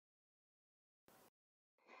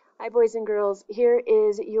Hi, boys and girls. Here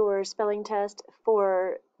is your spelling test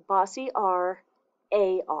for Bossy R,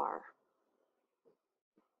 A-R.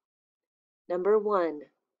 Number 1,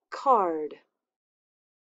 card.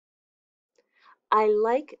 I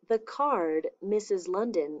like the card Mrs.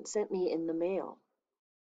 London sent me in the mail.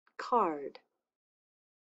 Card.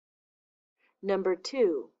 Number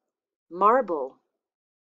 2, marble.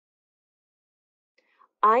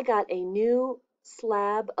 I got a new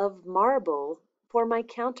slab of marble for my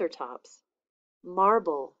countertops.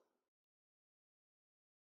 Marble.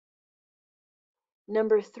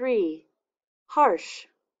 Number 3, harsh.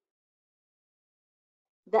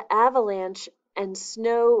 The avalanche and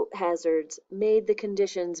snow hazards made the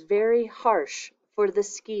conditions very harsh for the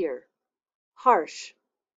skier. Harsh.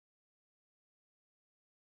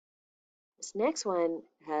 This next one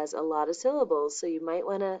has a lot of syllables, so you might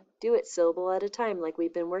want to do it syllable at a time like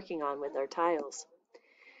we've been working on with our tiles.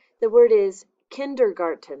 The word is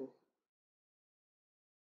kindergarten.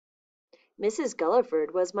 Mrs.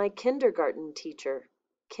 Gulliford was my kindergarten teacher.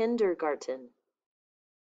 Kindergarten.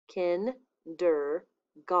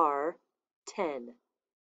 Kin-der-gar-ten.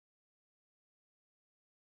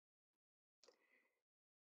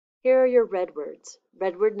 Here are your red words.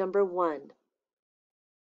 Red word number 1.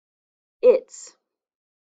 It's.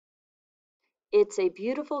 It's a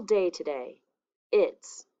beautiful day today.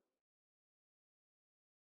 It's.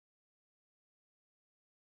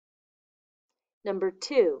 Number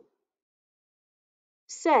 2.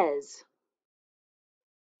 Says.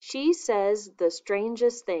 She says the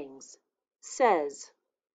strangest things. Says.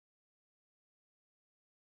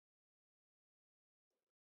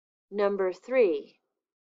 Number 3.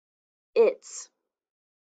 It's.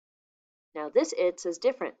 Now this it's is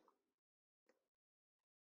different.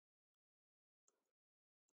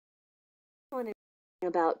 One is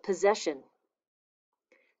about possession.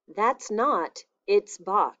 That's not its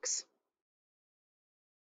box.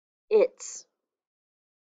 It's.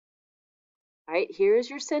 All right, here's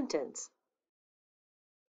your sentence.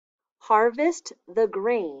 Harvest the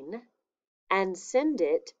grain and send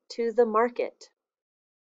it to the market.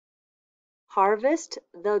 Harvest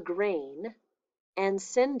the grain and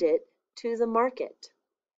send it to the market.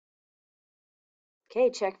 Okay,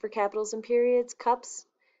 check for capitals and periods, cups,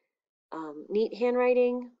 neat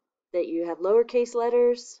handwriting, that you have lowercase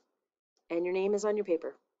letters, and your name is on your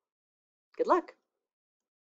paper. Good luck.